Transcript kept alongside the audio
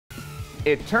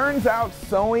It turns out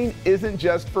sewing isn't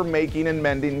just for making and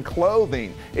mending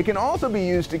clothing. It can also be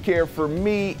used to care for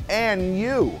me and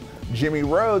you. Jimmy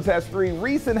Rhodes has 3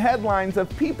 recent headlines of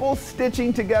people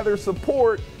stitching together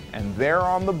support, and they're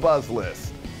on the buzz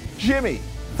list. Jimmy.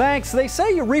 Thanks. They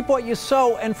say you reap what you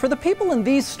sow, and for the people in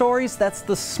these stories, that's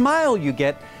the smile you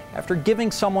get after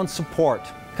giving someone support.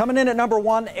 Coming in at number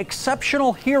 1,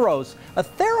 Exceptional Heroes, a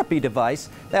therapy device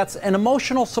that's an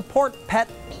emotional support pet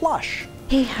plush.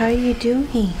 Hey, how are you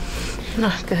doing?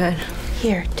 Not good.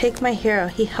 Here, take my hero.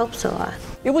 He helps a lot.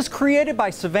 It was created by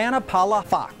Savannah Paula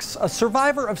Fox, a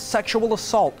survivor of sexual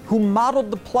assault, who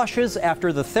modeled the plushes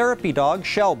after the therapy dog,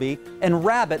 Shelby, and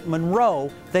rabbit,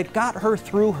 Monroe, that got her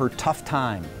through her tough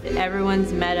time.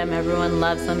 Everyone's met him, everyone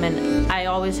loves him, and I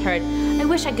always heard, I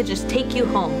wish I could just take you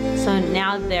home. So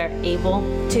now they're able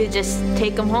to just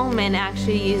take them home and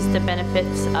actually use the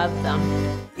benefits of them.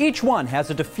 Each one has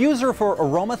a diffuser for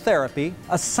aromatherapy,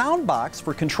 a sound box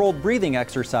for controlled breathing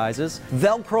exercises,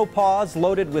 Velcro paws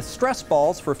loaded with stress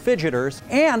balls for fidgeters,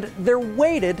 and they're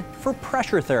weighted for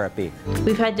pressure therapy.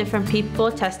 We've had different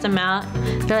people test them out.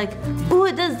 They're like, ooh,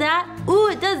 it does that. Ooh,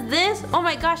 it does this. Oh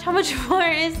my gosh, how much more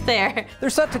is there?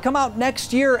 They're set to come out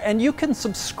next year, and you can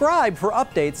subscribe for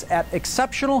updates at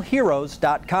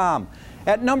exceptionalheroes.com.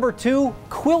 At number 2,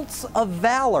 Quilts of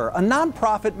Valor, a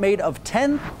nonprofit made of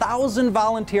 10,000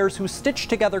 volunteers who stitch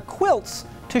together quilts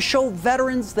to show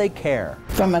veterans they care.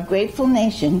 From a grateful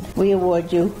nation, we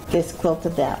award you this Quilt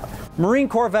of Valor. Marine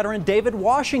Corps veteran David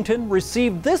Washington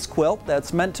received this quilt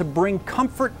that's meant to bring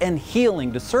comfort and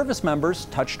healing to service members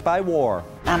touched by war.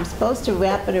 I'm supposed to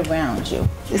wrap it around you.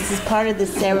 This is part of the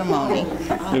ceremony.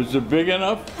 Is it big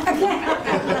enough?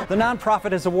 The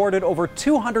nonprofit has awarded over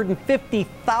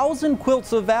 250,000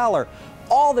 Quilts of Valor.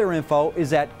 All their info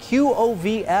is at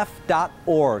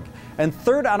qovf.org. And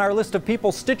third on our list of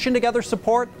people stitching together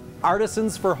support,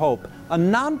 Artisans for Hope, a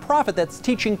nonprofit that's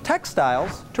teaching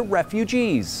textiles to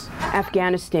refugees.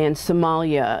 Afghanistan,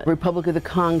 Somalia, Republic of the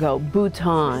Congo,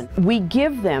 Bhutan. We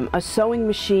give them a sewing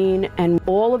machine and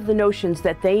all of the notions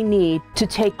that they need to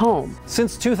take home.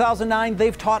 Since 2009,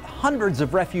 they've taught hundreds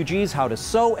of refugees how to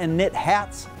sew and knit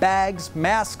hats, bags,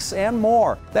 masks, and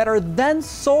more that are then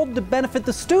sold to benefit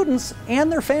the students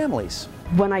and their families.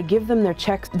 When I give them their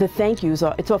checks, the thank yous,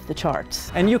 it's off the charts.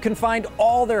 And you can find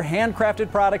all their handcrafted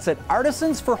products at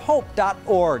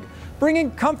artisansforhope.org,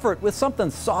 bringing comfort with something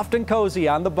soft and cozy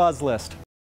on the buzz list.